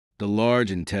The large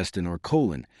intestine, or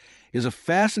colon, is a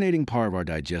fascinating part of our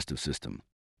digestive system.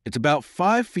 It's about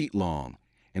 5 feet long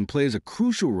and plays a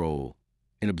crucial role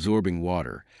in absorbing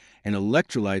water and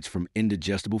electrolytes from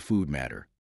indigestible food matter.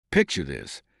 Picture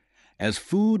this. As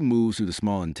food moves through the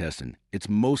small intestine, it's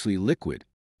mostly liquid.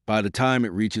 By the time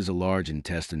it reaches the large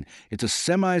intestine, it's a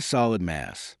semi-solid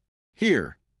mass.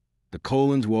 Here, the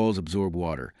colon's walls absorb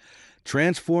water,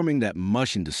 transforming that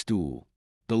mush into stool.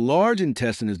 The large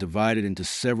intestine is divided into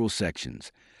several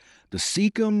sections: the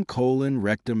cecum, colon,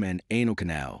 rectum, and anal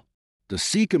canal. The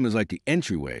cecum is like the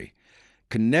entryway,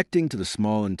 connecting to the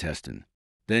small intestine.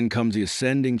 Then comes the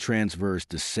ascending, transverse,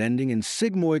 descending, and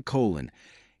sigmoid colon,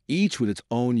 each with its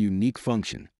own unique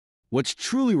function. What's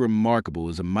truly remarkable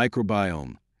is the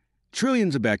microbiome.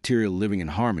 Trillions of bacteria living in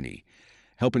harmony,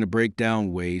 helping to break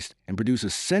down waste and produce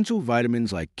essential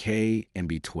vitamins like K and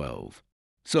B12.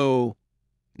 So,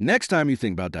 next time you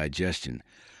think about digestion,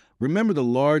 remember the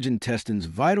large intestine's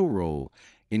vital role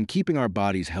in keeping our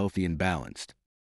bodies healthy and balanced.